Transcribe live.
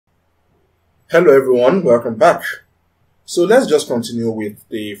Hello everyone, welcome back. So let's just continue with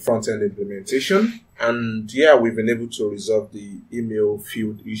the front-end implementation, and we've been able to resolve the email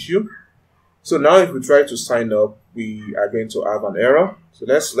field issue. So now if we try to sign up, we are going to have an error. So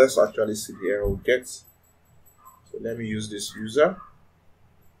let's actually see the error we get. So let me use this user.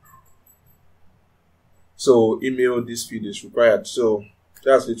 So email this field is required. So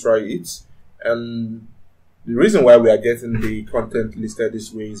let's try it. And the reason why we are getting the content listed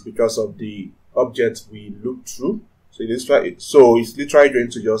this way is because of the object we looked through. So it's literally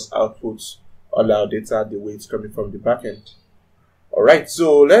going to just output all our data the way it's coming from the backend. Alright,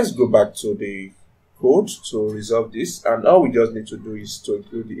 so let's go back to the code to resolve this, and all we just need to do is to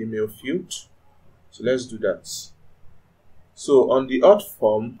include the email field. So let's do that. So on the auth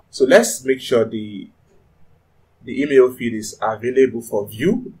form, so let's make sure the email field is available for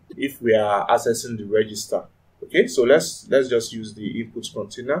view if we are accessing the register. Okay, so let's just use the input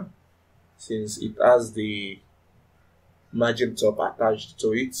container since it has the margin top attached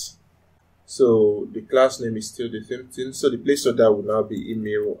to it. So the class name is still the same thing. So the placeholder will now be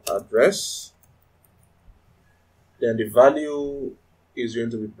email address. Then the value is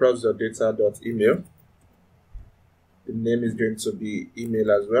going to be props.data.email. The name is going to be email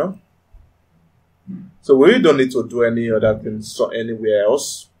as well. So we really don't need to do any other things anywhere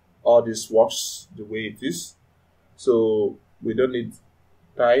else. All this works the way it is. So we don't need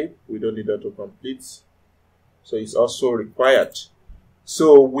type, we don't need autocomplete. So it's also required.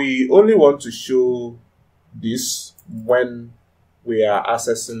 So we only want to show this when we are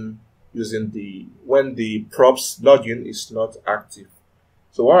accessing when the props login is not active.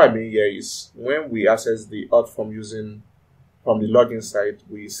 So what I mean here is when we access the auth from the login side,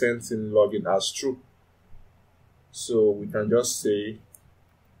 we send in login as true. So we can just say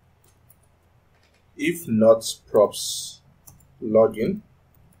if not props login,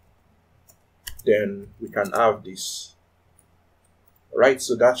 then we can have this. Alright,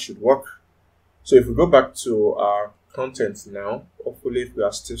 so that should work. So if we go back to our content now, hopefully if we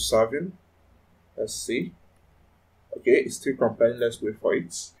are still serving, let's see. Okay, it's still compiling, let's wait for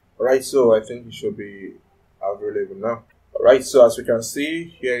it. Alright, so I think it should be available now. Alright, so as we can see,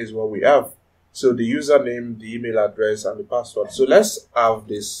 here is what we have. So the username, the email address, and the password. So let's have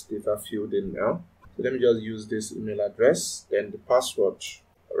this data field in now. So let me just use this email address, then the password.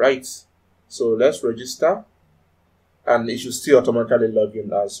 Alright, so let's register, and it should still automatically log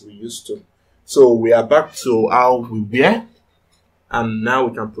in as we used to. So we are back to how we were, and now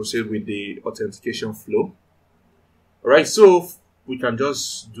we can proceed with the authentication flow. Alright, so we can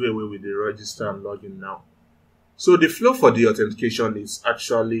just do away with the register and login now. So the flow for the authentication is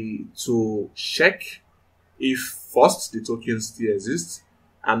actually to check if first the token still exists,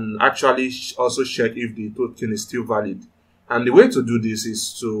 and actually also check if the token is still valid. And the way to do this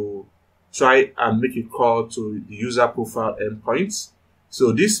is to try and make a call to the user profile endpoint.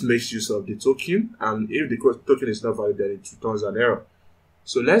 So this makes use of the token, and if the token is not valid, then it returns an error.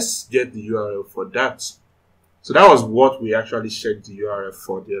 So let's get the URL for that. So that was what we actually checked the URL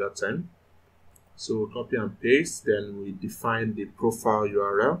for the other time. So copy and paste, then we define the profile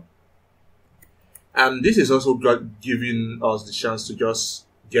URL. And this is also giving us the chance to just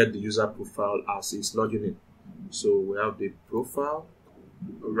get the user profile as it's logging in. So we have the profile.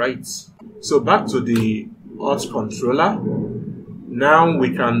 Right. So back to the auth controller. Now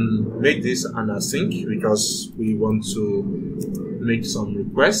we can make this an async because we want to make some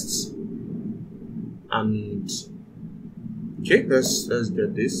requests. And okay, let's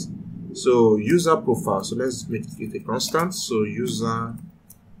get this. So user profile. So let's make it a constant. So user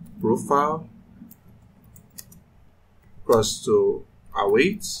profile equals to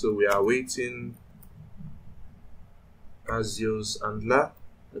await. So we are awaiting Asio's handler.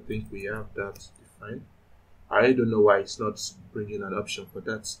 I think we have that defined. I don't know why it's not bringing an option for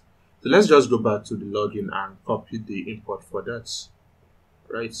that. So let's just go back to the login and copy the import for that.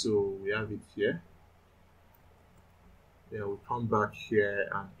 Right, so we have it here. Then we'll come back here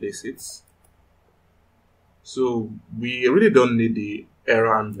and place it. So we really don't need the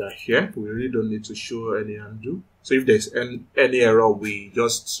error handler here. We really don't need to show any undo. So if there's any error, we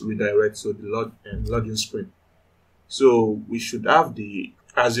just redirect to the login screen. So we should have the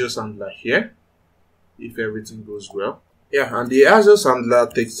Asio's handler here if everything goes well. And the Asio's handler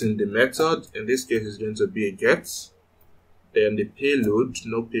takes in the method. In this case, it's going to be a get. Then the payload,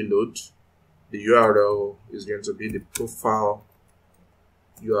 no payload. The URL is going to be the profile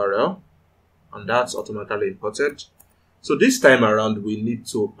URL, and that's automatically imported. So this time around, we need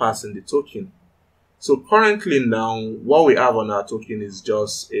to pass in the token. So currently now, what we have on our token is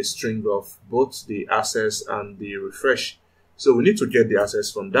just a string of both the access and the refresh. So we need to get the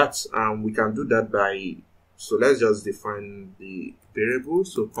access from that, and we can do that by, so let's just define the variable.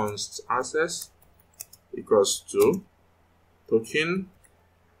 So const access equals to token,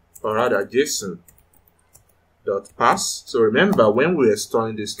 or rather JSON dot pass. So remember, when we are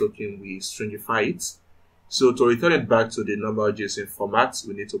storing this token, we stringify it. So to return it back to the normal JSON format,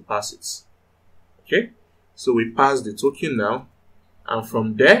 we need to pass it. Okay, so we pass the token now, and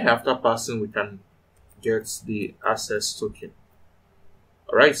from there, after passing, we can get the access token.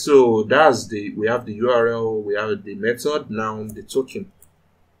 All right, so that's we have the URL, we have the method, now the token.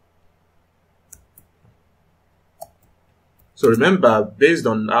 So remember, based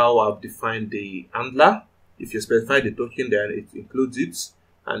on how I've defined the handler, if you specify the token, then it includes it,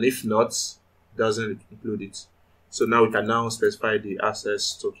 and if not, doesn't include it. So now we can now specify the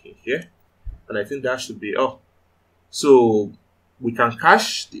access token here, and I think that should be all. So we can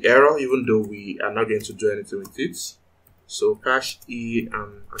cache the error even though we are not going to do anything with it. So cache E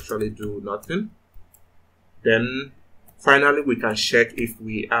and actually do nothing. Then finally we can check if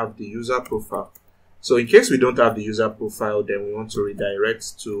we have the user profile. So in case we don't have the user profile, then we want to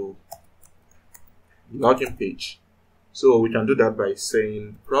redirect to login page. So we can do that by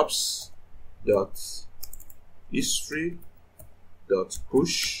saying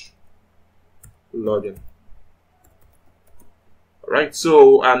props.history.push login. Alright,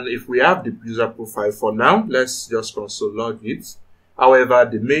 so and if we have the user profile for now, let's just console log it. However,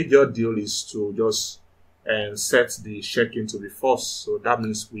 the major deal is to just set the check-in to be false. So that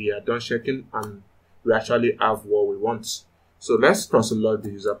means we are done checking and we actually have what we want. So let's console log the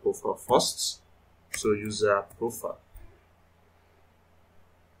user profile first. So user profile.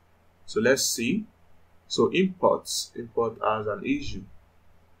 So let's see. So import as an issue.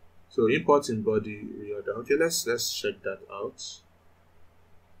 So import in body reorder. Okay, let's check that out.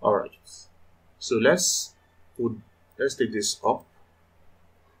 All right. So let's take this up.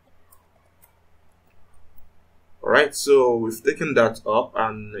 All right. So we've taken that up,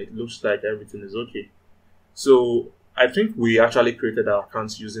 and it looks like everything is okay. So I think we actually created our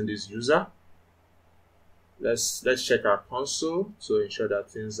account using this user. Let's check our console to ensure that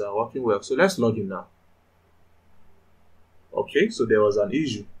things are working well. So let's log in now. Okay. So there was an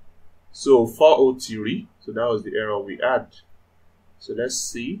issue. So 403, so that was the error we had. So let's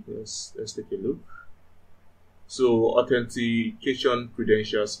see, let's take a look. So authentication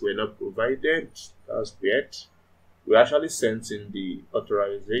credentials were not provided. That's weird. We actually sent in the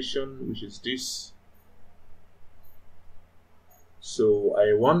authorization, which is this. So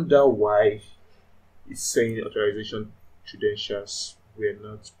I wonder why it's saying authorization credentials were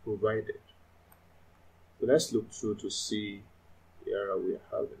not provided. So let's look through to see the error we are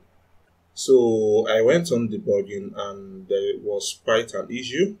having. So I went on debugging and there was quite an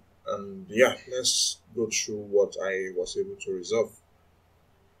issue, and yeah, let's go through what I was able to resolve.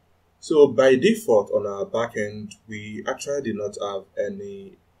 So by default on our backend, we actually did not have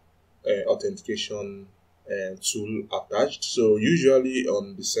any authentication tool attached. So usually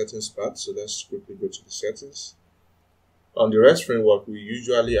on the settings part, so let's quickly go to the settings. On the REST framework, we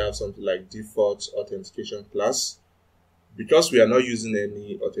usually have something like default authentication class. Because we are not using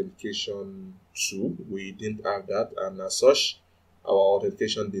any authentication tool, we didn't have that, and as such, our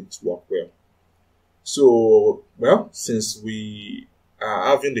authentication didn't work well. So, well, since we are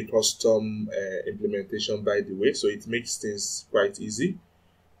having the custom implementation by the way, so it makes things quite easy.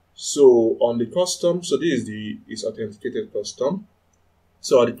 So on the custom, so this is authenticated custom.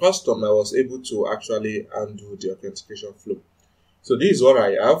 So on the custom, I was able to actually undo the authentication flow. So this is what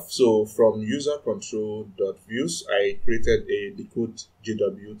I have. So from user control.views, I created a decode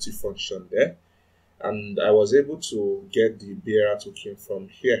JWT function there, and I was able to get the bearer token from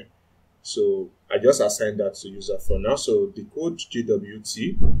here. So I just assigned that to user for now. So decode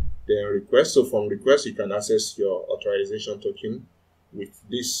JWT, then request. So from request, you can access your authorization token with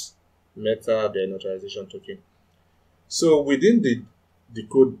this method, then authorization token. So within the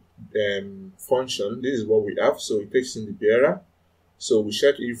decode function, this is what we have. So it takes in the bearer. So we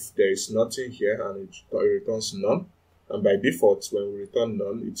check if there is nothing here, and it returns none. And by default, when we return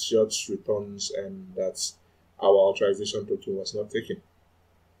none, it just returns that our authorization token was not taken.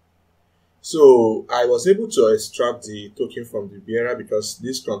 So I was able to extract the token from the bearer because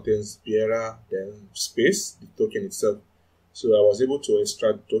this contains bearer, then space, the token itself. So I was able to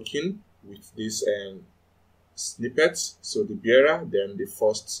extract token with this snippet. So the bearer, then the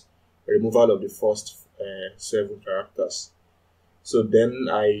first removal of the first 7 characters. So then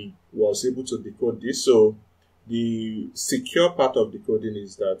I was able to decode this. So the secure part of decoding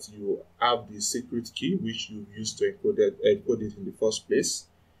is that you have the secret key which you used to encode it in the first place.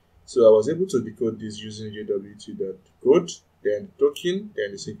 So I was able to decode this using JWT.code, then token,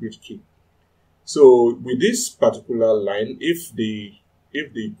 then the secret key. So with this particular line, if the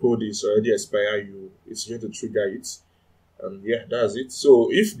code is already expired, it's going to trigger it. And yeah, that's it. So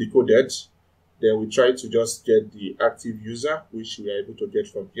if decoded, then we try to just get the active user, which we are able to get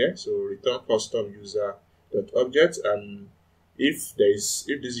from here. So return custom user.object, and if this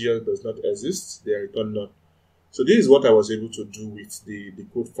user does not exist, then return none. So this is what I was able to do with the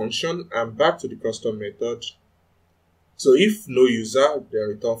decode function. And back to the custom method. So if no user, then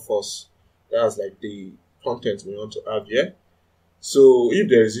return false. That's like the content we want to have here. So if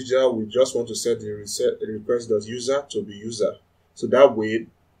there is user, we just want to set the request.user to be user. So that way,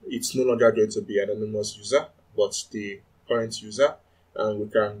 it's no longer going to be an anonymous user, but the current user, and we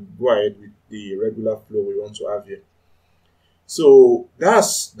can go ahead with the regular flow we want to have here. So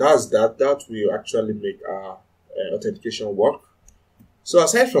that's that. That will actually make our authentication work. So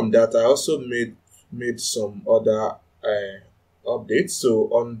aside from that, I also made some other updates. So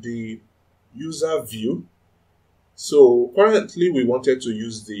on the user view, so currently we wanted to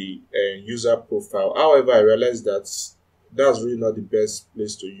use the user profile. However, I realized that that's really not the best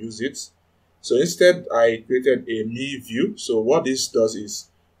place to use it. So instead, I created a me view. So what this does is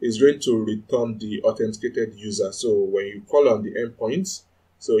going to return the authenticated user. So when you call on the endpoint,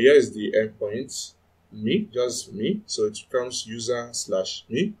 so here is the endpoint, me, just me. So it becomes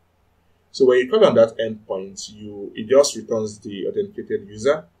user/me. So when you call on that endpoint, it just returns the authenticated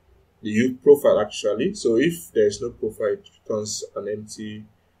user, the profile actually. So if there is no profile, it returns an empty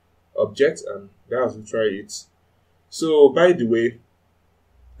object, and that's to try it. So by the way,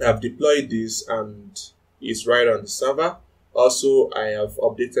 I've deployed this and it's right on the server. Also, I have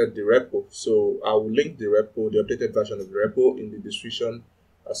updated the repo. So I will link the repo, the updated version of the repo, in the description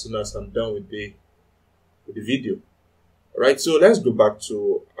as soon as I'm done with the video. Alright, so let's go back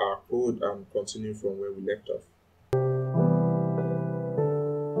to our code and continue from where we left off.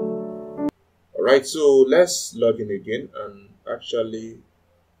 Alright, so let's log in again, and actually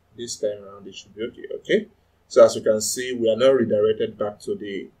this time around it should be okay. So as you can see, we are now redirected back to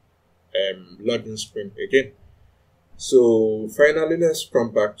the login screen again. So finally, let's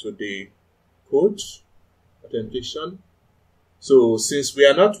come back to the code authentication. So since we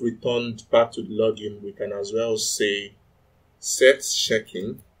are not returned back to the login, we can as well say set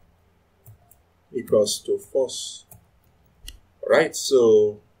checking equals to false. Alright,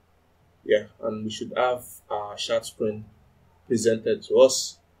 so yeah, and we should have our chat screen presented to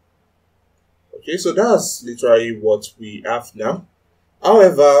us. Okay, so that's literally what we have now.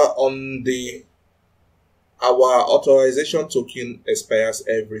 However, our authorization token expires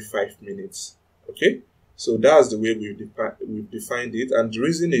every 5 minutes. Okay, so that's the way we've defined it, and the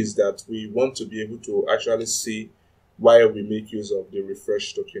reason is that we want to be able to actually see why we make use of the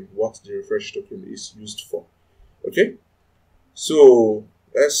refresh token, what the refresh token is used for. Okay, so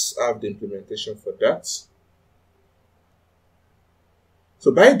let's have the implementation for that.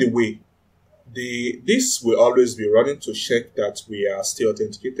 So by the way, this will always be running to check that we are still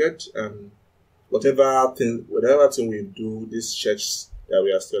authenticated, and whatever thing we do, this checks that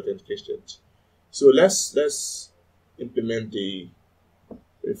we are still authenticated. So let's implement the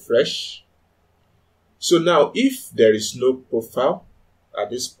refresh. So now if there is no profile at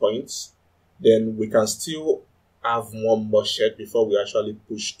this point, then we can still have one more check before we actually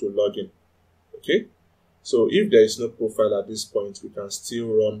push to login. Okay, so if there is no profile at this point, we can still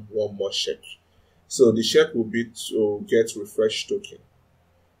run one more check. So the check will be to get refresh token.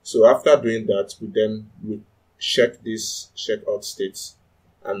 So after doing that, we check this checkout state,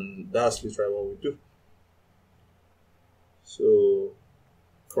 and that's literally what we do. So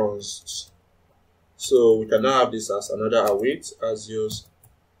const. So we can now have this as another await as use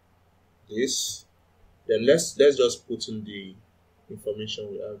this. Then let's just put in the information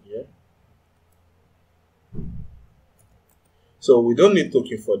we have here. So we don't need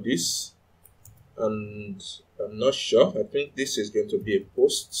token for this, and I'm not sure. I think this is going to be a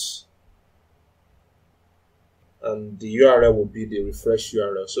post, and the URL will be the refresh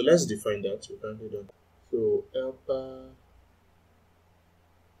URL. So let's define that. We can do that. So helper.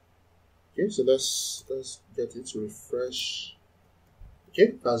 Okay, so let's get it to refresh. Okay,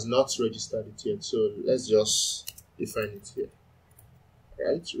 it has not registered it yet, so let's just define it here.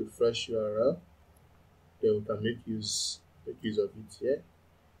 Right, refresh URL. Then we can make use of it here.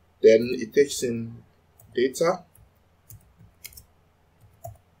 Then it takes in data.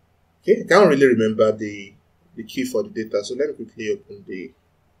 Okay, I can't really remember the key for the data, so let me quickly open the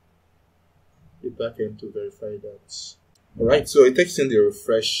backend to verify that. Alright, so it takes in the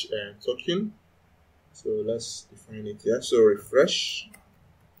refresh token. So let's define it here. So refresh.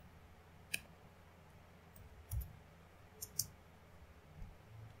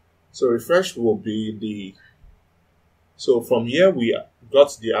 So refresh will be so from here we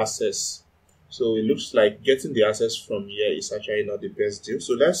got the access. So it looks like getting the access from here is actually not the best deal.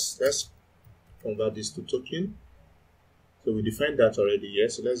 So let's convert this to token. So we defined that already here.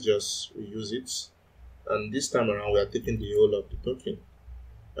 So let's just reuse it. And this time around we are taking the whole of the token.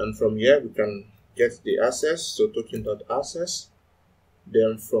 And from here we can get the access. So token.access.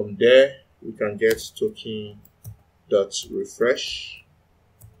 Then from there we can get token.refresh.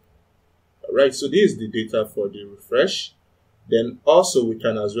 Alright, so this is the data for the refresh. Then also we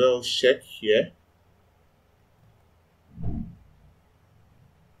can as well check here.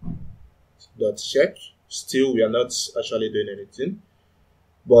 .check. Still we are not actually doing anything.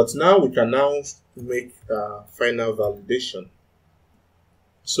 But now we can now make a final validation.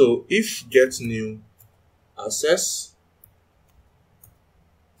 So if get new access,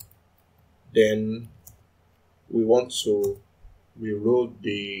 then we want to reroll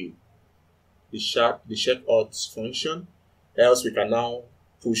the check auth function, else we can now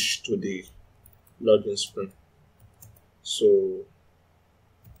push to the login screen. So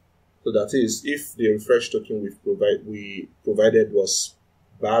that is, if the refresh token we provided was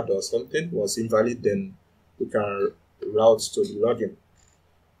bad or something, was invalid, then we can route to the login.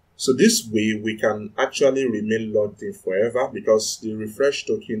 So this way we can actually remain logged in forever, because the refresh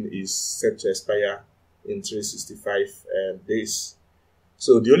token is set to expire in 365 days.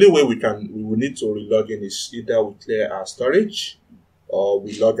 So the only way we will need to re-log in is either we clear our storage or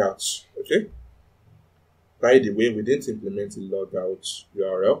we log out. Okay. By the way, we didn't implement the logout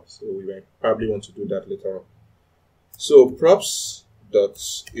URL, so we might probably want to do that later on. So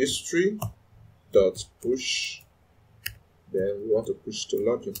props.history.push, then we want to push to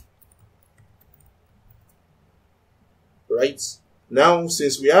login. Right. Now,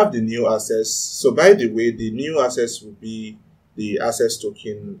 since we have the new access, so by the way, the new access will be the access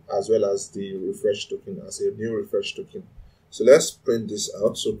token as well as the refresh token as a new refresh token. So let's print this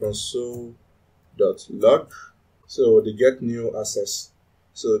out. So console.log. So the get new access.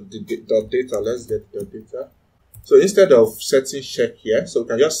 So the data, let's get the data. So instead of setting check here, so we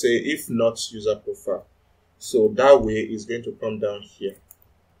can just say if not user profile. So that way it's going to come down here.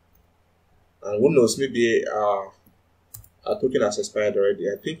 And who knows, maybe our token has expired already.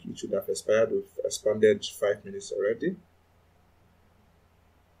 I think it should have expired. We've expanded 5 minutes already.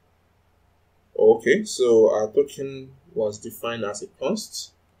 Okay, so our token was defined as a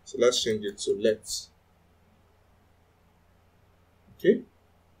const. So let's change it to let. Okay.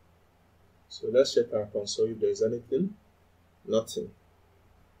 So let's check our console if there's anything. Nothing.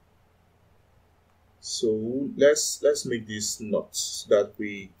 So let's make this not, so that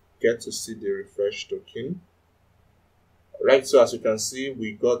we get to see the refresh token. Right, so as you can see,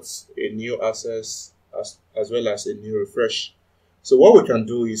 we got a new access as well as a new refresh. So what we can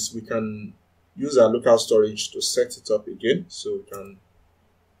do is we can use our local storage to set it up again. So we can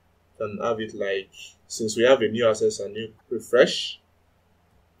have it like, since we have a new access and new refresh,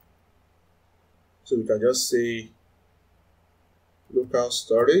 so we can just say local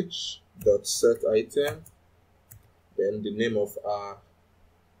storage dot set item, then the name of our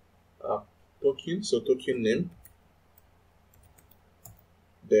token, so token name,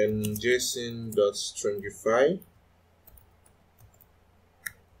 then json.stringify,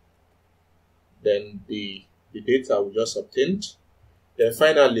 then the data we just obtained. Then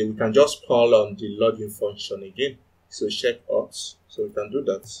finally we can just call on the login function again. So check auth. So we can do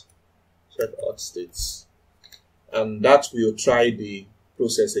that. Check auth states, and that will try the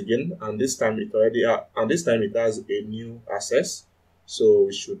process again. And this time it has a new access, so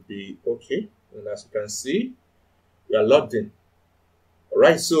it should be okay. And as you can see, we are logged in.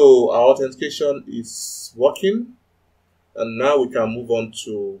 Alright, so our authentication is working, and now we can move on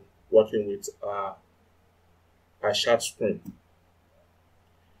to working with our chat screen.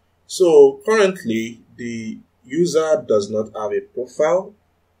 So currently the user does not have a profile,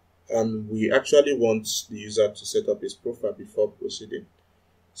 and we actually want the user to set up his profile before proceeding.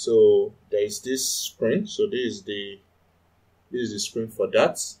 So there is this screen. So this is the screen for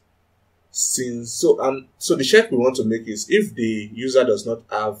that. So the check we want to make is if the user does not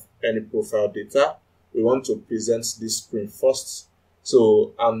have any profile data, we want to present this screen first.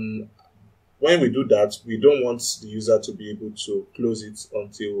 So when we do that, we don't want the user to be able to close it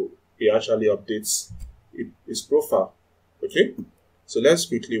until he actually updates his profile. Okay, so let's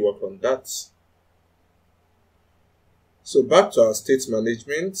quickly work on that. So back to our state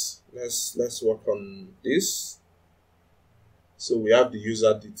management, let's work on this. So we have the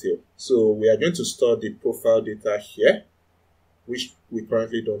user detail. So we are going to store the profile data here, which we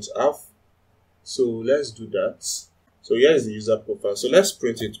currently don't have. So let's do that. So here is the user profile. So let's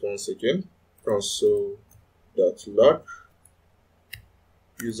print it once again. Console.log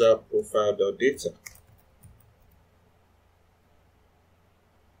user profile.data.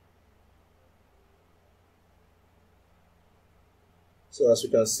 So as you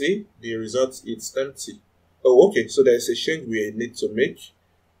can see, the result is empty. Oh, okay. So there is a change we need to make.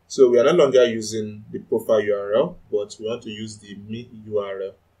 So we are no longer using the profile URL, but we want to use the me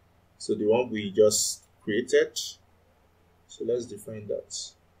URL. So the one we just created. So let's define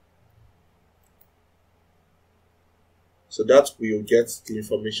that. So that we will get the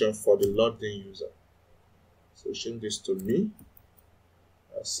information for the logged in user. So change this to me.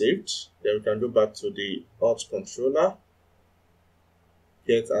 Saved. Then we can go back to the Auth controller.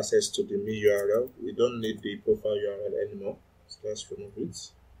 Get access to the me URL. We don't need the profile URL anymore. So let's remove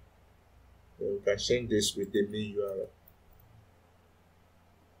it. Then we can change this with the me URL.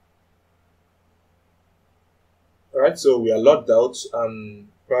 Alright, so we are logged out, and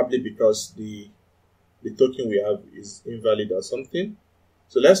probably because the token we have is invalid or something.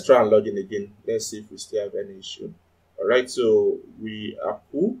 So let's try and log in again. Let's see if we still have any issue. Alright, so we are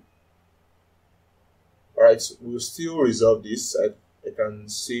cool. Alright, so we'll still resolve this. I can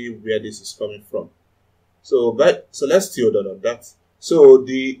see where this is coming from. So let's still hold on that. So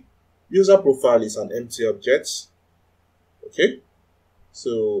the user profile is an empty object. Okay.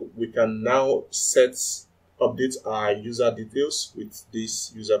 So we can now update our user details with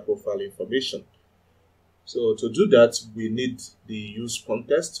this user profile information. So to do that, we need the use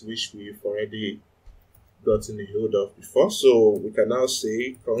context, which we've already gotten a hold of before. So we can now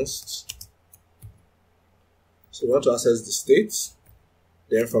say const. So we want to access the state.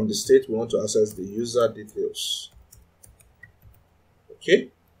 Then from the state, we want to access the user details. Okay.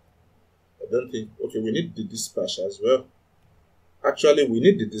 Okay, we need the dispatch as well. Actually, we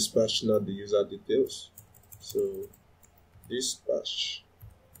need the dispatch, not the user details. So dispatch.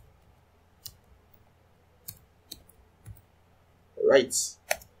 Right.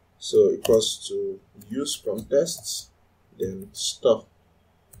 So equals to use context, then stuff.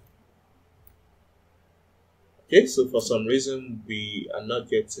 Okay, so for some reason we are not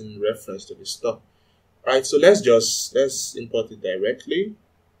getting reference to the stuff. Right, so let's import it directly.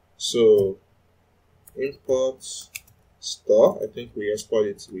 So import store. I think we export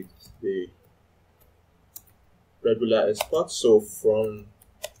it with the regular export. So from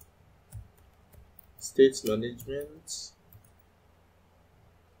state management.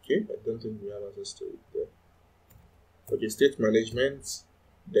 Okay, I don't think we have access to it there. Okay, state management,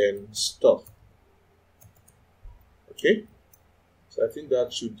 then stuff. Okay, so I think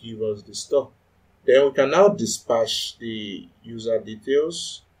that should give us the stuff. Then we can now dispatch the user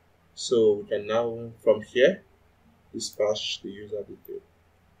details. So we can now, from here, dispatch the user detail.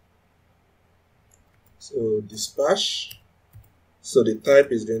 So dispatch. So the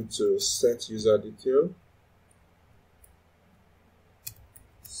type is going to set user detail.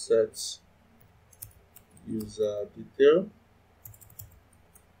 Set user detail.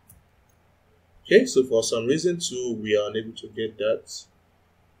 Okay, so for some reason too, we are unable to get that.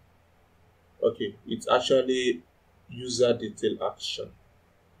 Okay, it's actually user detail action.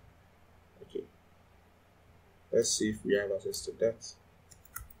 Okay, let's see if we have access to that.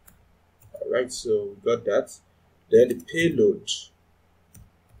 Alright, so we got that. Then the payload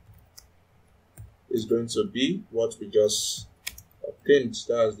is going to be what we just obtained.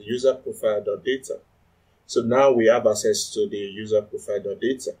 That's the user profile.data. So now we have access to the user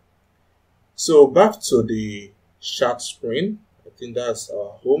profile.data. So back to the chat screen. I think that's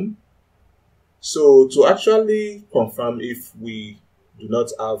our home. So to actually confirm if we do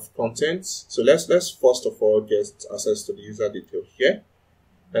not have content, so let's first of all get access to the user detail here.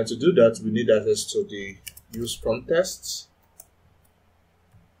 And to do that, we need access to the use context.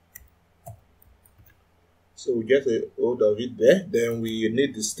 So we get a hold of it there. Then we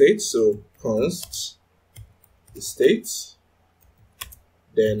need the state. So const the state.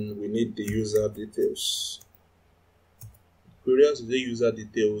 Then we need the user details. Curious, is it user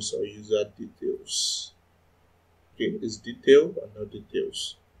details or user details? Okay, it's detail and not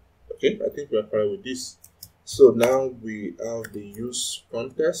details. Okay, I think we're fine with this. So now we have the use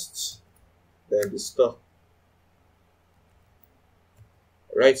context, then the stuff.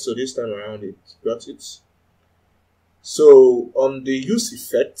 Right, so this time around it got it. So on the use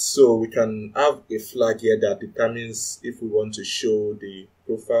effect, so we can have a flag here that determines if we want to show the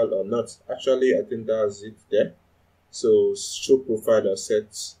profile or not. Actually, I think that's it there. So show profile or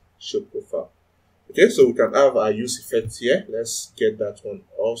set show profile. Okay, so we can have our use effect here. Let's get that one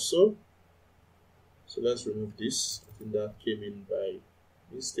also. So let's remove this. I think that came in by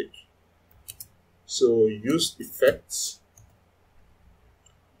mistake. So use effect.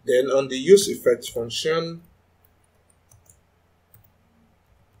 Then on the use effect function,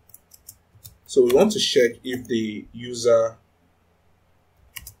 so we want to check if the user,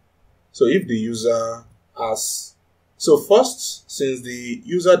 has, so first, since the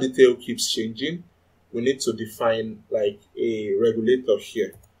user detail keeps changing, we need to define like a regulator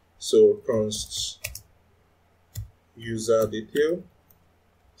here. So const user detail.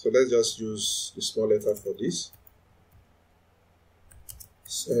 So let's just use the small letter for this.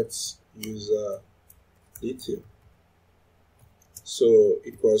 Set user detail. So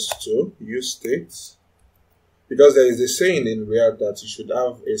equals to use state, because there is a saying in React that you should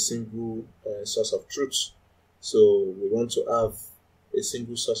have a single source of truth. So we want to have a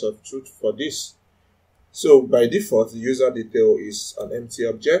single source of truth for this. So by default, the user detail is an empty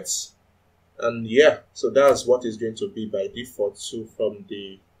object. And yeah, so that's what is going to be by default. So from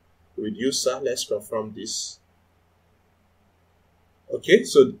the reducer, let's confirm this. Okay,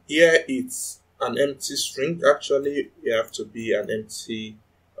 so here it's an empty string. Actually, you have to be an empty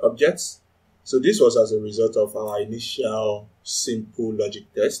object. So this was as a result of our initial simple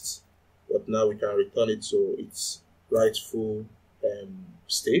logic test, but now we can return it to its rightful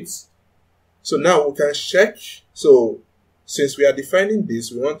state. So now we can check. So since we are defining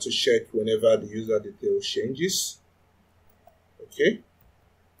this, we want to check whenever the user detail changes. Okay.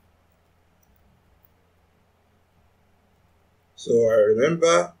 So I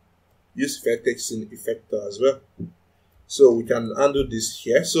remember use effect takes in effector as well. So we can handle this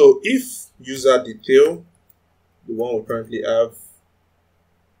here. So if user detail, the one we currently have,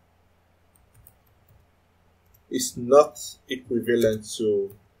 is not equivalent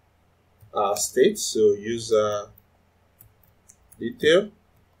to our state, so user detail,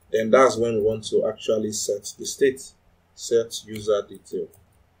 then that's when we want to actually set the state. Set user detail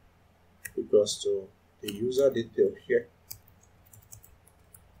equals to the user detail here.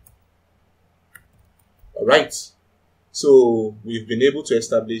 Alright, so we've been able to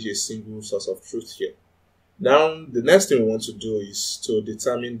establish a single source of truth here. Now, the next thing we want to do is to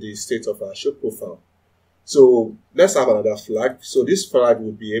determine the state of our show profile. So let's have another flag. So this flag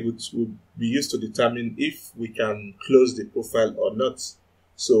will be used to determine if we can close the profile or not.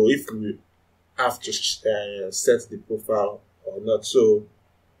 So if we have to set the profile or not. So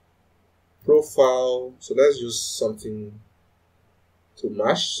profile, so let's use something to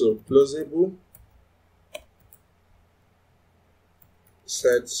match. So closable,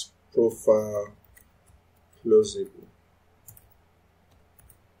 set profile closable.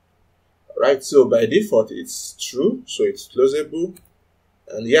 Right, so by default it's true, so it's closable,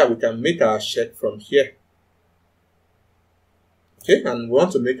 and yeah, we can make our check from here. Okay, and we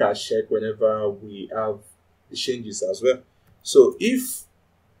want to make our check whenever we have the changes as well. So if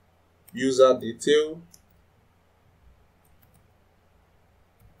user detail,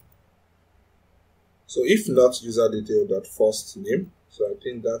 so if not user detail dot first name, so I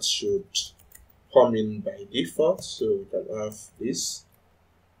think that should come in by default, so we can have this.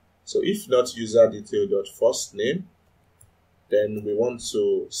 So if not user detail dot first name, then we want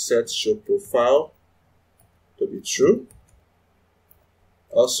to set show profile to be true.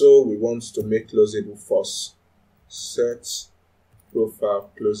 Also, we want to make closable false. Set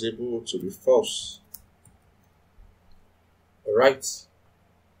profile closable to be false. Alright.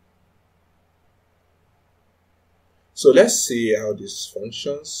 So let's see how this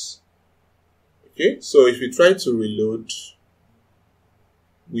functions. Okay, so if we try to reload,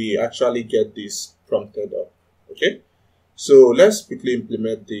 we actually get this prompted up. Okay, so let's quickly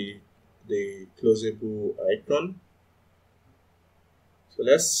implement the closable icon. So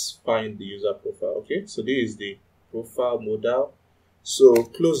let's find the user profile. Okay, so this is the profile modal. So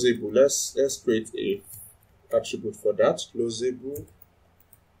closable, let's create a attribute for that. Closable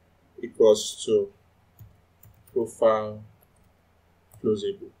equals to profile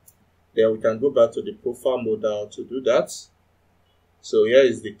closable. Then we can go back to the profile modal to do that. So here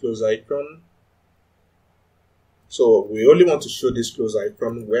is the close icon. So we only want to show this close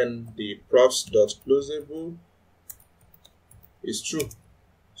icon when the props.closable is true.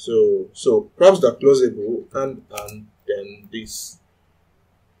 So props.closable and then this.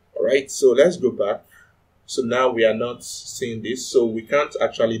 Alright, so let's go back. So now we are not seeing this, so we can't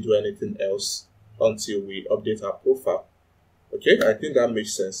actually do anything else until we update our profile. Okay, I think that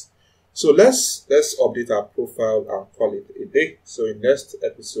makes sense. So let's update our profile and call it a day. So in next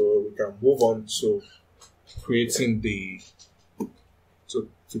episode we can move on to creating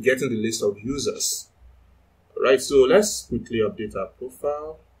to getting the list of users. Alright, so let's quickly update our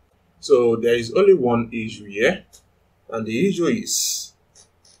profile. So there is only one issue here, and the issue is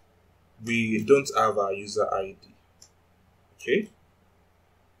we don't have our user ID. Okay,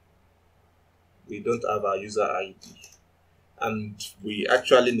 we don't have our user ID, and we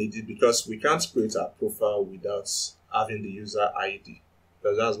actually need it because we can't create our profile without having the user ID,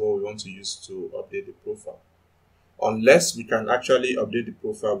 because that's what we want to use to update the profile. Unless we can actually update the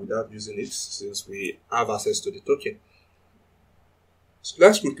profile without using it, since we have access to the token. So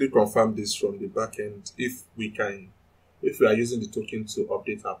let's quickly confirm this from the backend if we are using the token to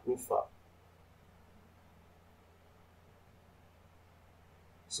update our profile.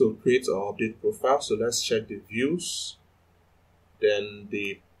 So create or update profile. So let's check the views, then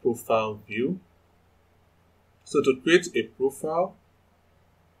the profile view. So to create a profile,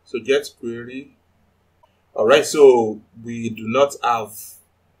 so get query. Alright, so we do not have,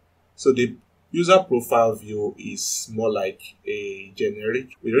 so the user profile view is more like a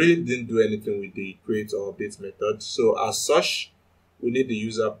generic. We really didn't do anything with the create or update method. So as such, we need the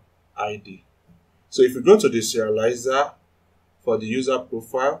user ID. So if we go to the serializer for the user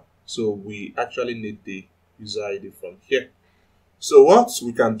profile, so we actually need the user ID from here. So what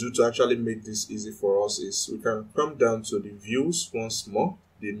we can do to actually make this easy for us is we can come down to the views once more,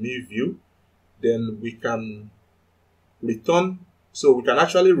 the me view, then we can return, so we can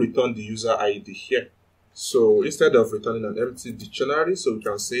actually return the user ID here. So instead of returning an empty dictionary, so we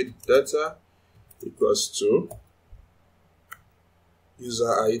can say data equals to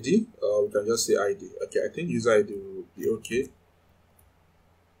user ID, or we can just say ID. Okay, I think user ID will be okay.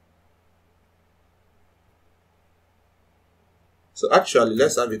 So actually,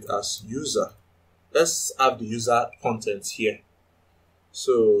 let's have it as user. Let's have the user content here.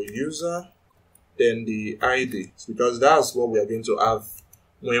 So user, then the ID, because that's what we are going to have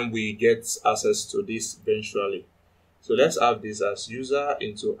when we get access to this eventually. So let's have this as user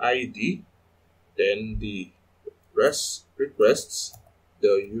into ID, then the requests,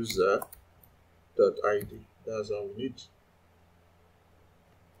 the user dot ID. That's all we need.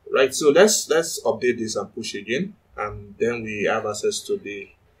 Right, so let's update this and push again, and then we have access to the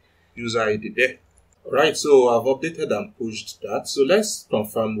user ID there. Alright, so I've updated and pushed that. So let's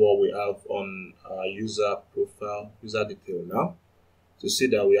confirm what we have on our user profile, user detail now, to see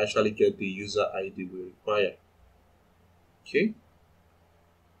that we actually get the user ID we require. Okay,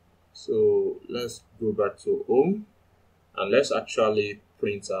 so let's go back to home and let's actually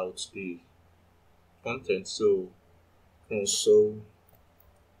print out the content. So console.log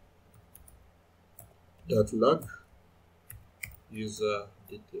user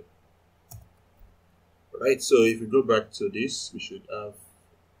detail. Right, so if we go back to this, we should have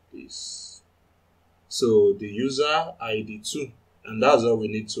this. So the user ID too, and that's all we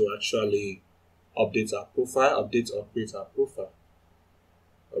need to actually update our profile, update or create our profile.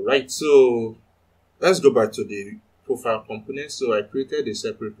 Alright, so let's go back to the profile component. So I created a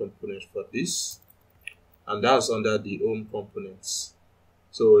separate component for this, and that's under the home components.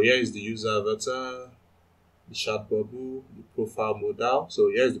 So here is the user avatar, the chat bubble, the profile modal. So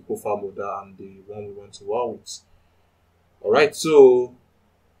here's the profile modal and the one we want to work with. Alright, so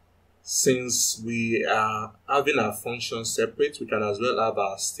since we are having our function separate, we can as well have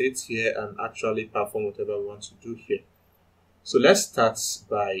our state here and actually perform whatever we want to do here. So let's start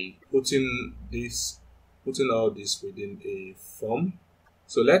by putting all this within a form.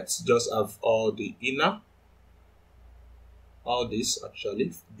 So let's just have all the inner, all this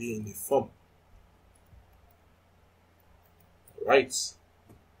actually be in the form. Right,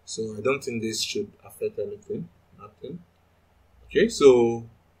 so I don't think this should affect anything, nothing. Okay, so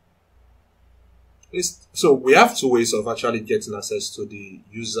we have two ways of actually getting access to the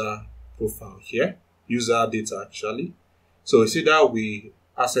user profile here, user data actually. So it's either we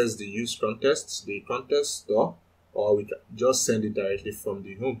access the use context, the context store, or we can just send it directly from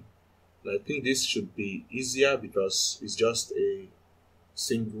the home. And I think this should be easier because it's just a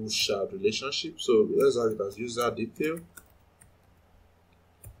single shared relationship. So let's have it as user detail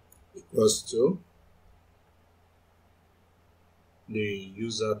equals to the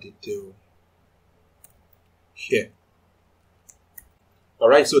user detail here.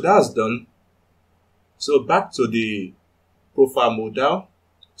 Alright, so that's done. So back to the profile modal.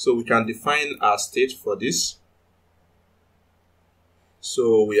 So we can define our state for this.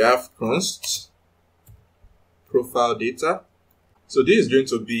 So we have const profile data. So this is going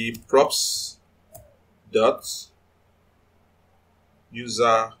to be props dot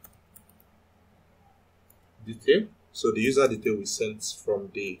user detail. So the user detail we sent from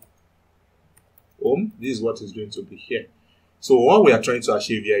the home. This is what is going to be here. So what we are trying to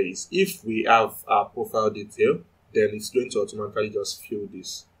achieve here is if we have our profile detail, then it's going to automatically just fill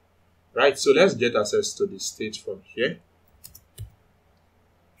this. Right, so let's get access to the state from here.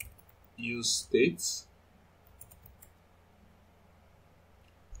 use state.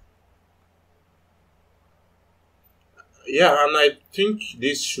 Yeah, and I think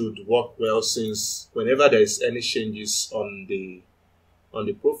this should work well, since whenever there is any changes on the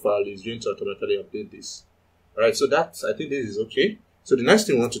profile, it's going to automatically update this. All right, so that, I think this is okay. So the next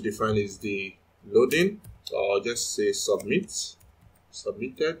thing we want to define is the loading, or just say submitted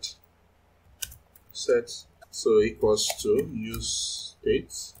set, so equals to use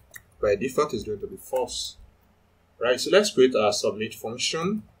state. By default is going to be false. Right, so let's create our submit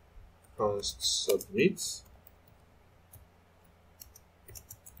function. Const submit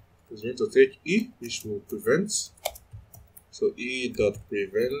is going to take e, which will prevent. So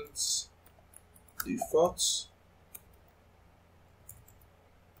e.prevent default.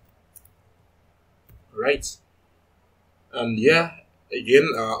 Right, and yeah, again,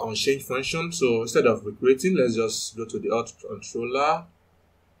 our onChange function. So instead of recreating, let's just go to the auth controller,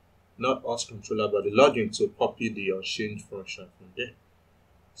 not auth controller, but the login, to copy the onChange function from there.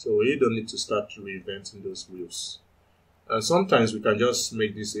 So we don't need to start reinventing those wheels. And sometimes we can just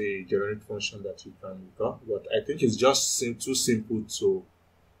make this a generic function that you can recall, but I think it's just too simple to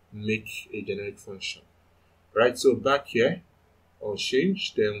make a generic function. Right, so back here,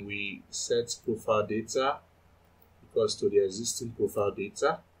 onChange, then we set profile data equals to the existing profile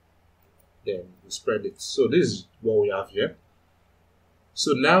data, then we spread it. So this is what we have here.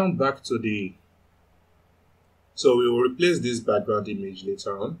 So now back to so we will replace this background image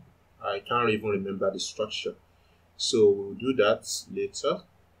later on. I can't even remember the structure, so we'll do that later.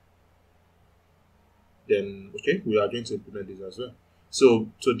 Then okay, we are going to implement this as well. So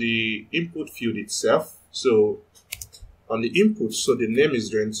to the input field itself, so on the input, so the name is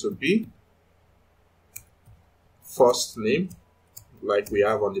going to be first name, like we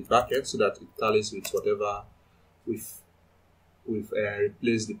have on the backend, so that it tallies with whatever we've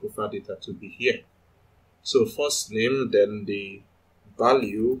replaced the profile data to be here. So first name, then the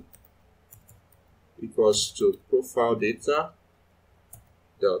value equals to profile data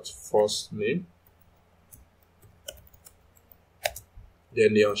dot first name,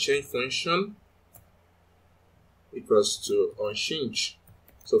 then the onChange function equals to onChange.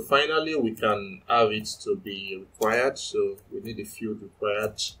 So finally, we can have it to be required. So we need the field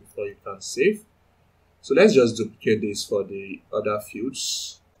required before you can save. So let's just duplicate this for the other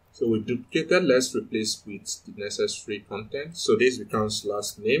fields. So we duplicated, let's replace with the necessary content. So this becomes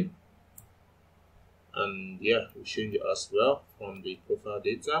last name. And yeah, we change it as well from the profile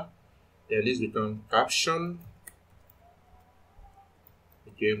data. Then this becomes caption.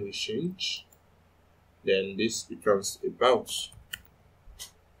 Again, we change. Then this becomes about.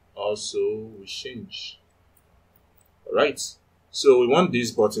 Also, we change. Alright, so we want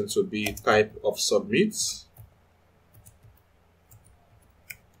this button to be type of submit.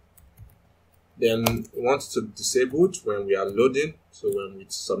 Then we want it to be disabled when we are loading, so when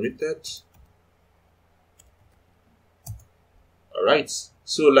it's submitted. Alright,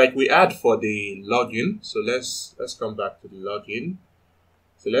 so like we add for the login, so let's come back to the login.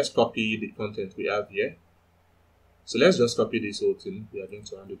 So let's copy the content we have here. So let's just copy this whole thing. We are going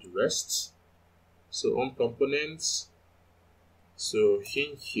to handle the rest. So on components, so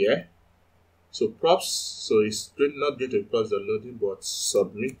in here, so props, so it's not going to cause the loading, but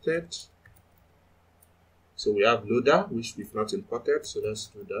submitted. So we have loader, which we've not imported, so let's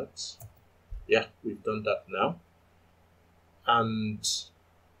do that. Yeah, we've done that now. And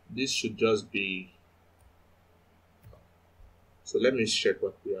this should just be, so let me check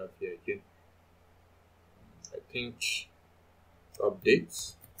what we have here again. I think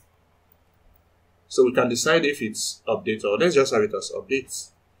update. So we can decide if it's update, or let's just have it as update.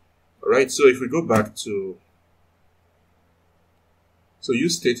 Alright, so if we go back to, so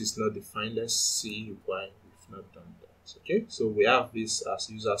use state is not defined. Let's see why we've not done that. Okay, so we have this as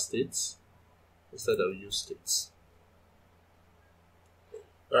user states instead of use states.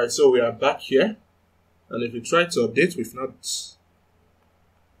 Alright, so we are back here, and if we try to update, we've not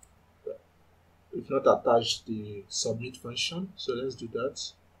attached the submit function, so let's do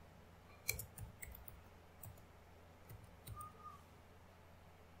that.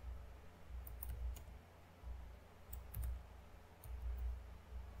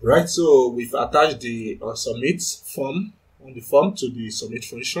 Right, so we've attached the submit form on the form to the submit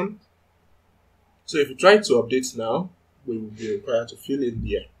function. So if we try to update now, we will be required to fill in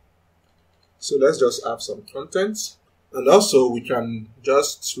there. So let's just add some content, and also we can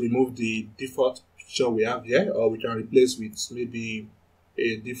just remove the default picture we have here, or we can replace with maybe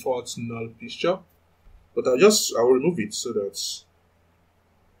a default null picture. But I will remove it so that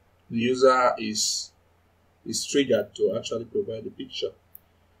the user is triggered to actually provide the picture.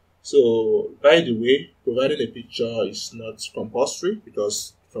 So by the way, providing a picture is not compulsory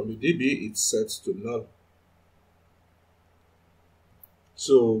because from the DB it's set to null.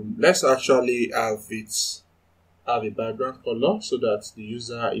 So let's actually have a background color so that the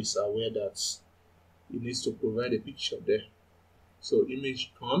user is aware that he needs to provide a picture there. So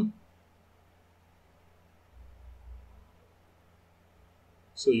image con.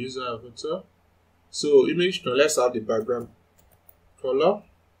 So user avatar. So image con, let's have the background color.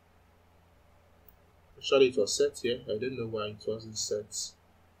 Actually it was set here. I don't know why it wasn't set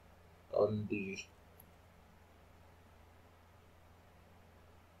on the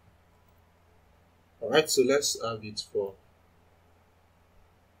alright, so let's have it for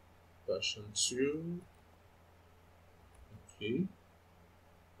version 2. Okay,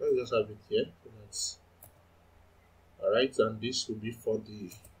 let's just have it here. That's alright, and this will be for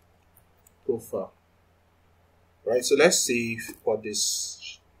the profile. Right, so let's see what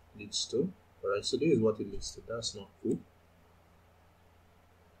this leads to. Alright, so this is what it leads to. That's not cool.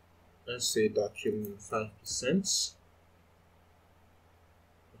 Let's say document 5%.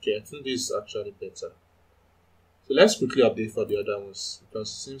 Okay, I think this is actually better. So let's quickly update for the other ones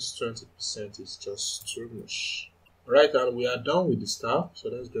because since 20% is just too much. Alright, and we are done with the style. So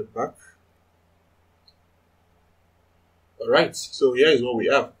let's get back. Alright, so here is what we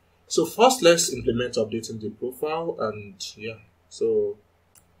have. So first, let's implement updating the profile, and yeah. So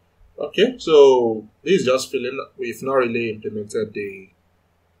okay, so this is just filling. We've not really implemented the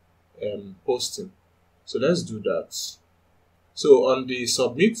posting. So let's do that. So on the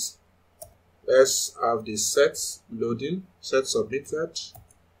submit, let's have the set loading, set submitted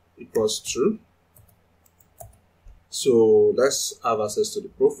equals true. So let's have access to the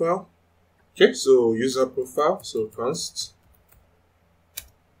profile. Okay, so user profile, so const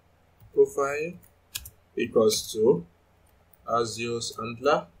profile equals to Axios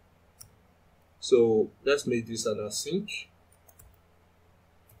handler. So let's make this an async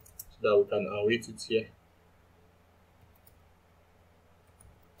so that we can await it here.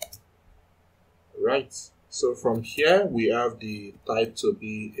 Right, so from here we have the type to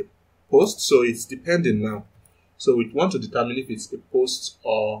be a post, so it's depending now. So we want to determine if it's a post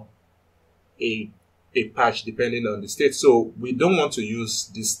or a patch depending on the state. So we don't want to use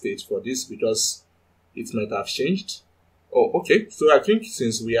this state for this because it might have changed. Oh, okay, so I think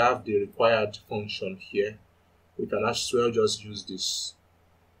since we have the required function here, we can as well just use this.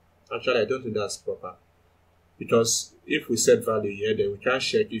 Actually, I don't think that's proper because if we set value here, then we can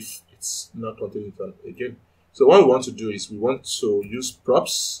check if it's not continuing again. So what we want to do is we want to use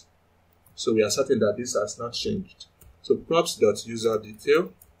props. So we are certain that this has not changed. So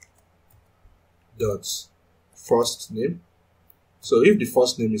props.userdetail dot first name. So if the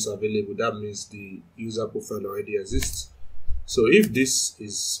first name is available, that means the user profile already exists. So if this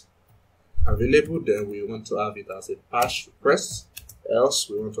is available, then we want to have it as a patch request. Else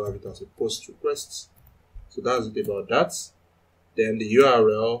we want to have it as a post request. So that's it about that. Then the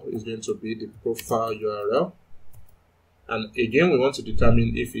URL is going to be the profile URL. And again, we want to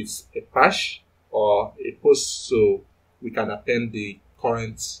determine if it's a patch or a post, so we can append the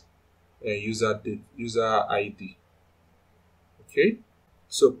current user ID. Okay,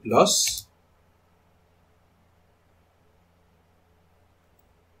 so plus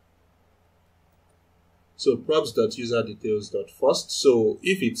so props.userdetails.first. So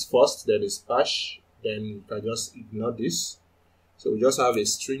if it's first, then it's patch, then you can just ignore this. So we just have a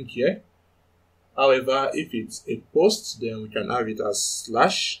string here. However, if it's a post, then we can have it as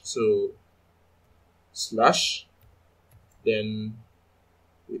slash. So slash, then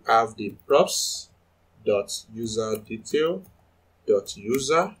we have the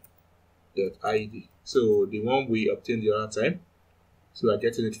props.userdetail.user.id. So the one we obtained the other time. So we are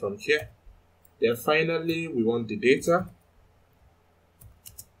getting it from here. Then finally, we want the data.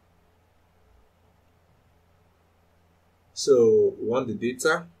 So we want the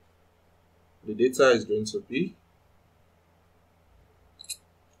data. The data is going to be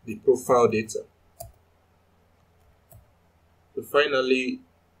the profile data. So finally,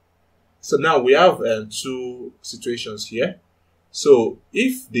 so now we have two situations here. So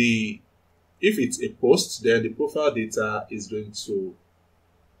if it's a post, then the profile data is going to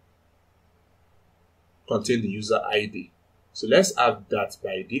contain the user ID. So let's add that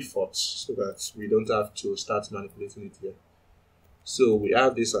by default so that we don't have to start manipulating it here. So we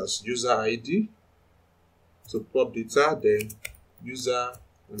have this as user ID. So prop data, then user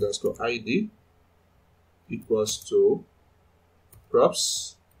underscore ID equals to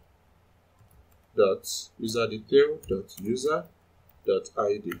props dot user detail dot user dot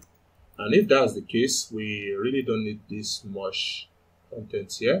ID. And if that's the case, we really don't need this much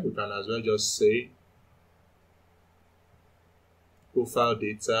content here, we can as well just say profile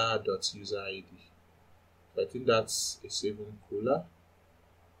data dot user ID. I think that's even cooler.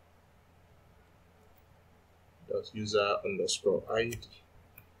 Dot user underscore ID.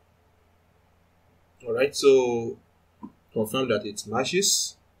 Alright, so confirm that it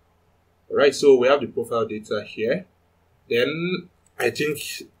matches. Alright, so we have the profile data here. Then I think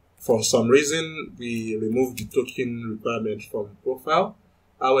for some reason we removed the token requirement from profile.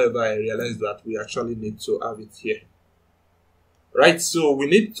 However, I realized that we actually need to have it here. Right, so we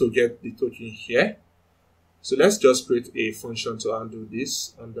need to get the token here. So let's just create a function to handle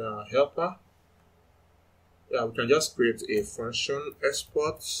this under helper. Yeah, we can just create a function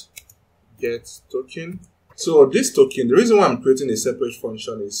export get token. So this token, the reason why I'm creating a separate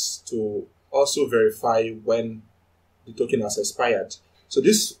function is to also verify when the token has expired. So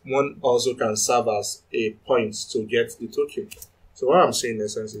this one also can serve as a point to get the token. So what I'm saying in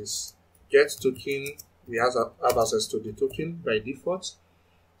essence is get token, we have access to the token by default.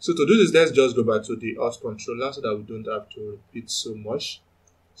 So to do this, let's just go back to the auth controller so that we don't have to repeat so much.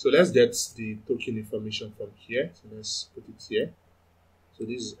 So let's get the token information from here. So let's put it here. So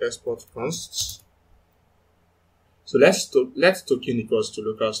this is export const. So let token equals to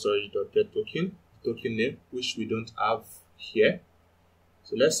local storage.get token name, which we don't have here.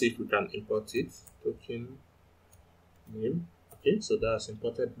 So let's see if we can import it. Token name. Okay, so that's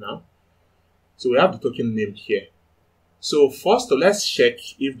imported now. So we have the token name here. So first, let's check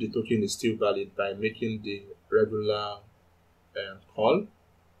if the token is still valid by making the regular call.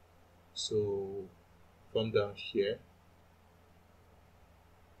 So come down here.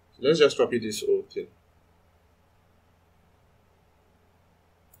 So let's just copy this whole thing.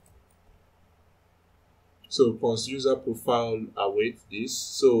 So post user profile await this.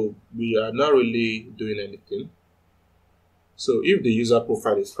 So we are not really doing anything. So if the user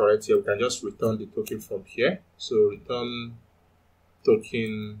profile is correct here, we can just return the token from here. So return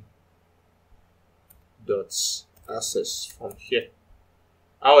token dot access from here.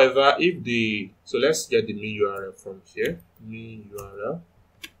 However, so let's get the me URL from here. Me URL.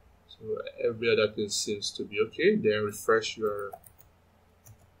 So every other thing seems to be okay. Then refresh URL.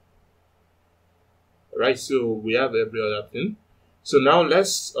 Right, so we have every other thing. So now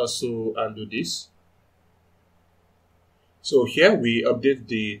let's also undo this. So here we update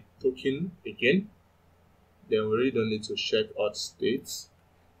the token again. Then we really don't need to check auth states.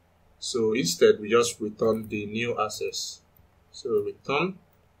 So instead we just return the new access. So return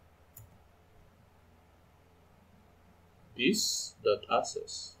this dot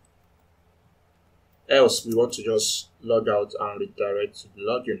access. Else we want to just log out and redirect to the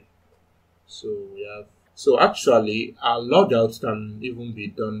login. So actually our logout can even be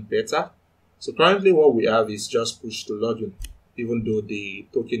done better. So currently what we have is just push to login, even though the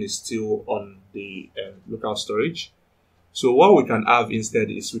token is still on the local storage. So what we can have instead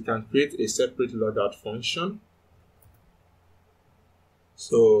is we can create a separate logout function.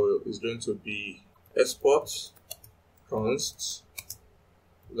 So it's going to be export const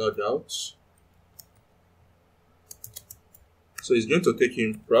logout. So it's going to take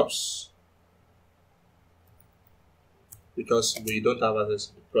in props, because we don't have access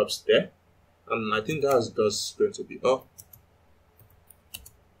to the props there. And I think that's just going to be all.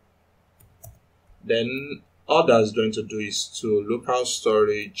 Then all that's going to do is to local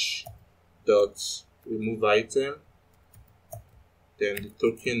storage dot remove item, then the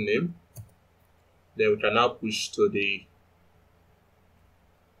token name. Then we can now push to the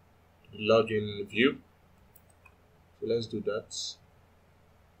login view. So let's do that.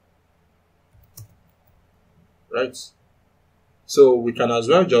 Right. So we can as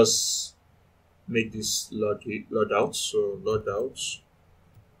well just make this log out. So log out.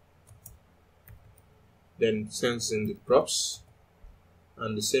 Then sends in the props.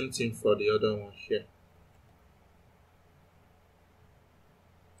 And the same thing for the other one here.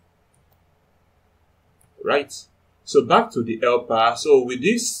 Right. So back to the helper. So with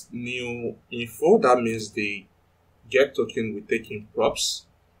this new info, that means the get token will take in props.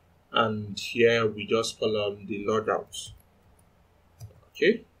 And here we just call the logout.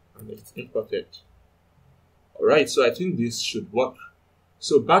 Okay, and it's imported. Alright, so I think this should work.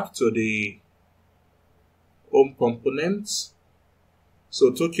 So back to the home components.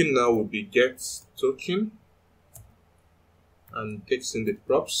 So token now will be get token and takes in the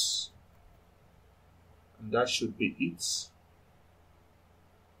props. And that should be it.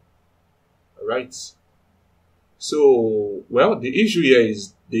 Alright. So, well, the issue here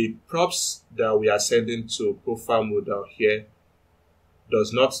is the props that we are sending to profile mode out here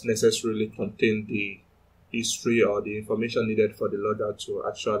does not necessarily contain the history or the information needed for the logout to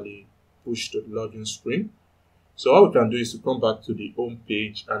actually push to the login screen. So what we can do is to come back to the home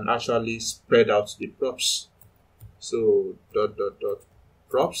page and actually spread out the props. So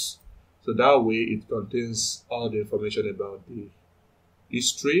props. So that way it contains all the information about the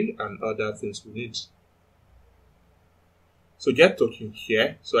history and other things we need. So get token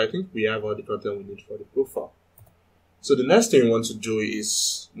here. So I think we have all the content we need for the profile. So the next thing we want to do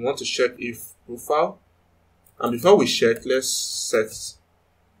is we want to check if profile. And before we check, let's set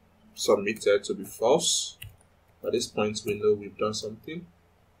submitted to be false. At this point, we know we've done something.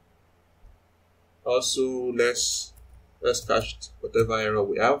 Also, let's catch whatever error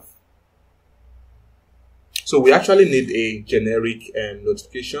we have. So we actually need a generic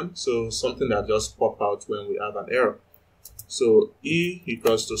notification. So something that just pop out when we have an error. So E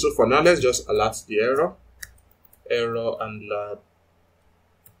equals to, so for now, let's just alert the error and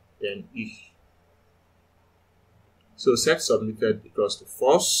then E. So set submitted equals to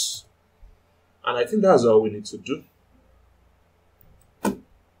false. And I think that's all we need to do.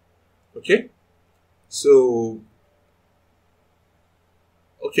 Okay. So,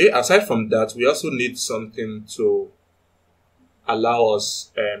 okay, aside from that, we also need something to allow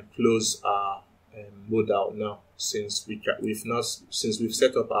us close our modal now, since we've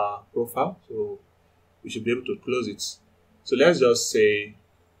set up our profile, so we should be able to close it. So let's just say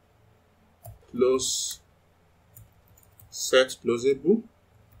close set closable.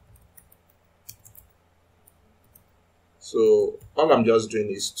 So all I'm just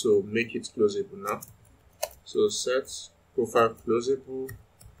doing is to make it closable now. So set profile closable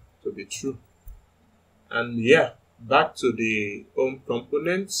to be true. And yeah, back to the home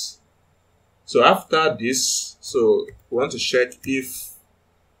components. So after this, so we want to check if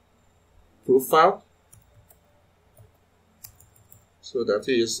profile. So that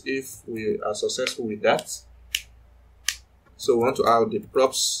is if we are successful with that. So we want to add the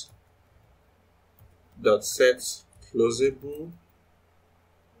props dot set closable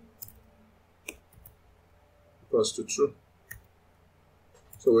equals to true.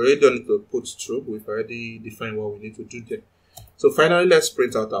 So we already don't need to put true. We've already defined what we need to do there. So finally, let's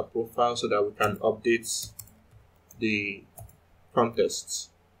print out our profile so that we can update the contests.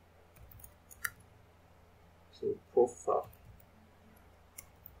 So profile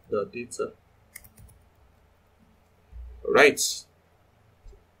the data. All right.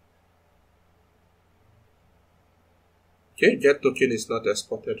 Okay, get token is not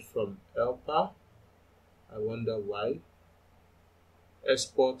exported from helper. I wonder why.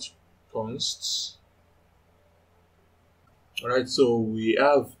 Export consts. Alright, so we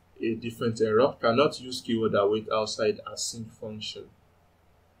have a different error. Cannot use keyword await outside async function.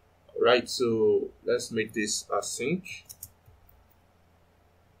 Alright, so let's make this async.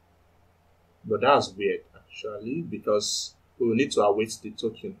 But that's weird actually, because we will need to await the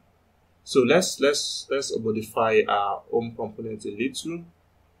token. So let's modify our home component a little.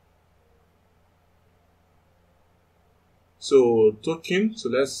 So token, so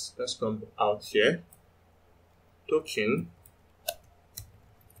let's come out here. Token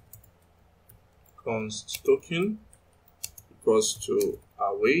const token equals to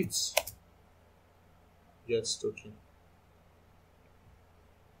await get token.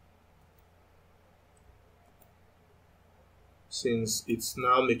 Since it's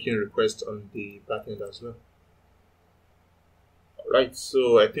now making requests on the backend as well. Alright,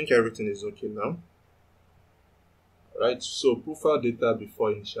 so I think everything is okay now. Alright, so profile data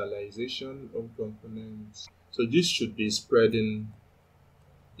before initialization, home components. So this should be spreading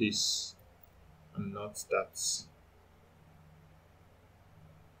this and not that.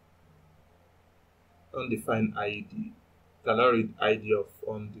 Undefined ID. Cannot read ID of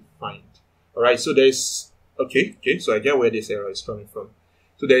undefined. Alright, so there's okay, so I get where this error is coming from.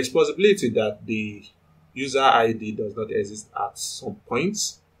 So there is possibility that the user ID does not exist at some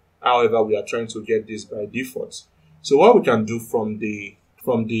points. However, we are trying to get this by default. So what we can do from the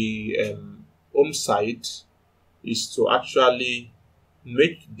home side is to actually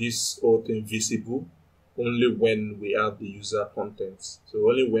make this whole thing visible only when we have the user content. So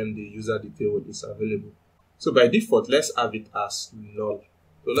only when the user detail is available. So by default, let's have it as null.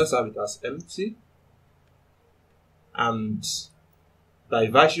 So let's have it as empty. And by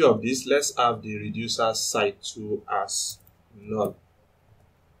virtue of this, let's have the reducer side to as null.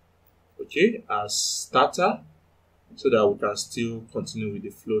 Okay, as starter, so that we can still continue with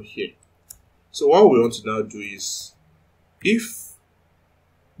the flow here. So what we want to now do is if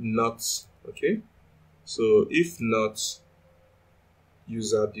not, okay, so if not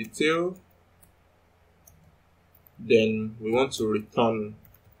user detail, then we want to return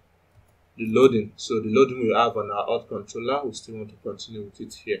the loading. So the loading we have on our Auth controller, we still want to continue with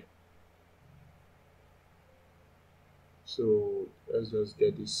it here. So let's just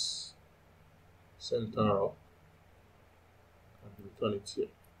get this center up and return it here.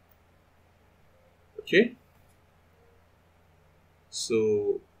 Okay.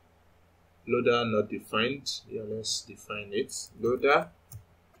 So loader not defined. Yeah, let's define it. Loader.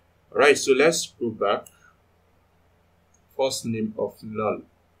 Alright, so let's go back. First name of null.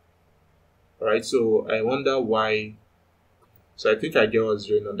 Alright, so I wonder why. So I think I get what's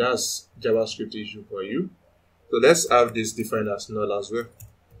going on. That's JavaScript issue for you. So let's have this defined as null as well.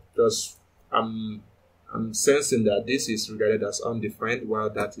 Because I'm sensing that this is regarded as undefined while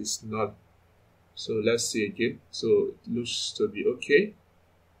that is null. So let's see again. So it looks to be okay.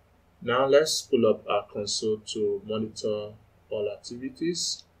 Now let's pull up our console to monitor all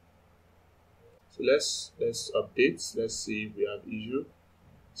activities. So let's update. Let's see if we have issue.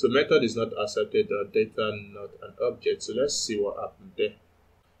 So method is not accepted or data not an object. So let's see what happened there.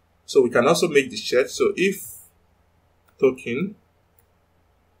 So we can also make the check. So if token,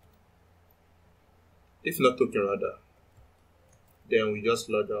 if not token rather, then we just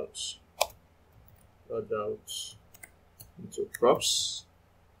log out into props.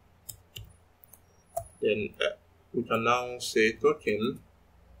 Then we can now say token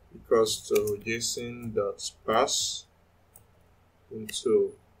equals to json.parse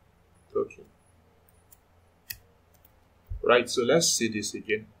into token. Right, so let's see this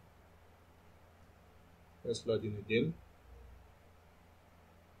again. Let's log in again.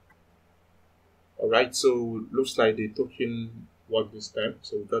 Alright, so looks like the token worked this time.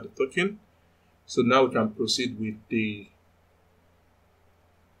 So we got the token. So now we can proceed with the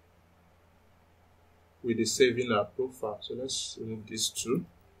saving our profile. So let's remove these two.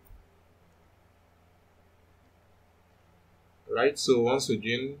 Right, so once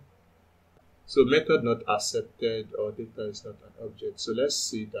again, so method not accepted or data is not an object. So let's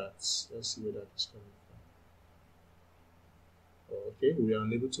see that. Let's see where that is coming from. Okay, we are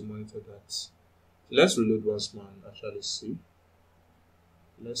unable to monitor that. So let's reload once more and actually see.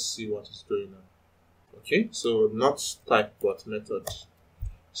 Let's see what is going on. Okay, so not type but method.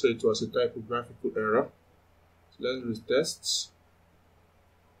 So it was a typographical error. So let's retest.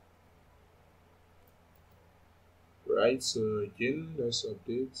 Right, so again, let's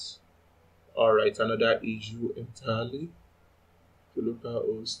update. Alright, another issue entirely to local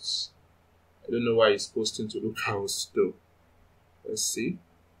hosts. I don't know why it's posting to local hosts though. Let's see.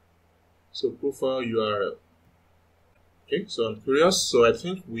 So profile URL. Okay, so I'm curious. So I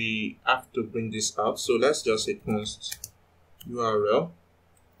think we have to bring this out. So let's just say const URL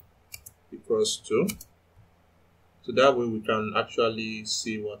equals to. So that way we can actually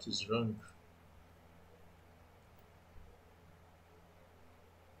see what is wrong.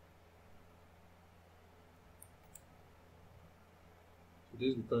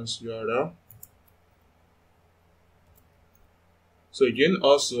 This becomes URL. So again,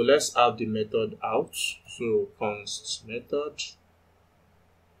 also let's have the method out. So const method,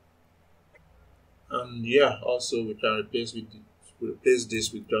 and yeah, also we can replace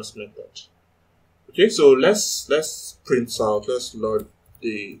this with just method. Okay, so let's print out. Let's load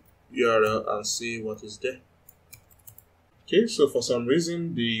the URL and see what is there. Okay, so for some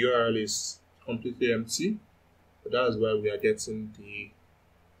reason the URL is completely empty, but that is why we are getting the.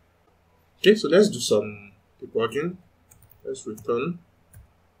 Okay, so let's do some debugging. Let's return.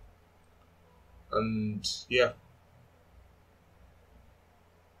 And yeah,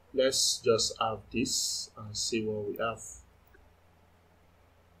 let's just have this and see what we have.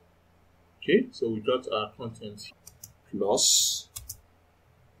 Okay, so we got our content plus.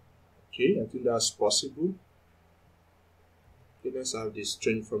 Okay, I think that's possible. Okay, let's have this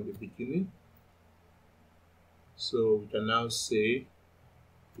string from the beginning. So we can now say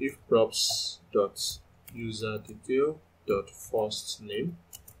if props dot user detail dot first name,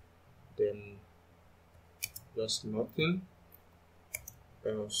 then just nothing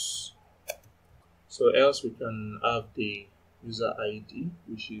else. So else we can have the user ID,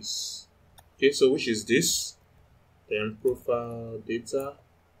 which is okay. So which is this? Then profile data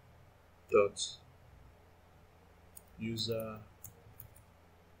dot user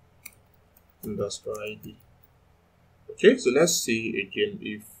underscore ID. Okay, so let's see again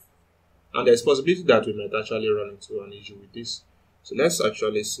if, and there's possibility that we might actually run into an issue with this. So let's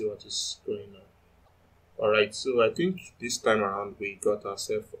actually see what is going on. Alright, so I think this time around we got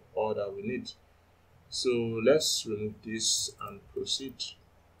ourselves all that we need. So let's remove this and proceed.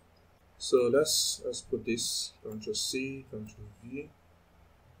 So let's put this Ctrl C, Ctrl V.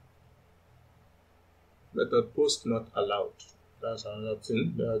 Method post not allowed. That's another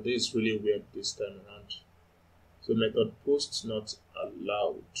thing. This is really weird this time around. So method post not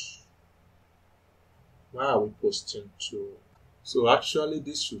allowed. Why are we posting to? So actually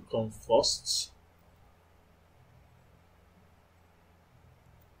this should come first.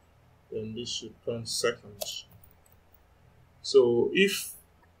 Then this should come second. So if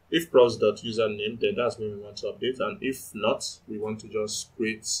pros.username, then that's when we want to update, and if not, we want to just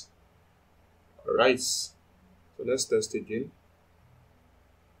create. Alright. So let's test again.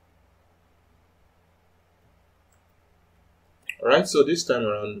 Alright, so this time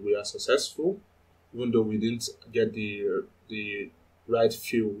around we are successful, even though we didn't get the right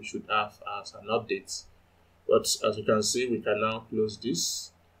field we should have as an update. But as you can see, we can now close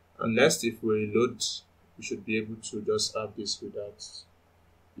this. And next, if we reload, we should be able to just have this without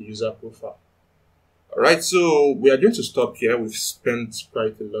the user profile. Alright, so we are going to stop here. We've spent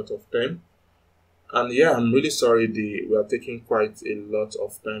quite a lot of time. And yeah, I'm really sorry we are taking quite a lot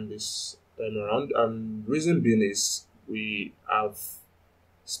of time this time around. And reason being is we have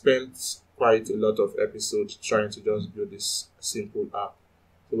spent quite a lot of episodes trying to just build this simple app.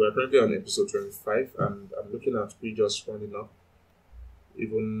 So we're currently on episode 25, and I'm looking at we just running up,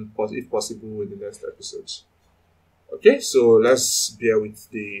 even if possible, in the next episode. Okay, so let's bear with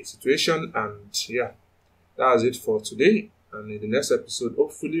the situation, and yeah, that's it for today. And in the next episode,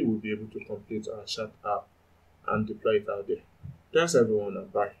 hopefully we'll be able to complete our chat app and deploy it out there. Thanks everyone,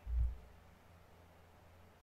 and bye.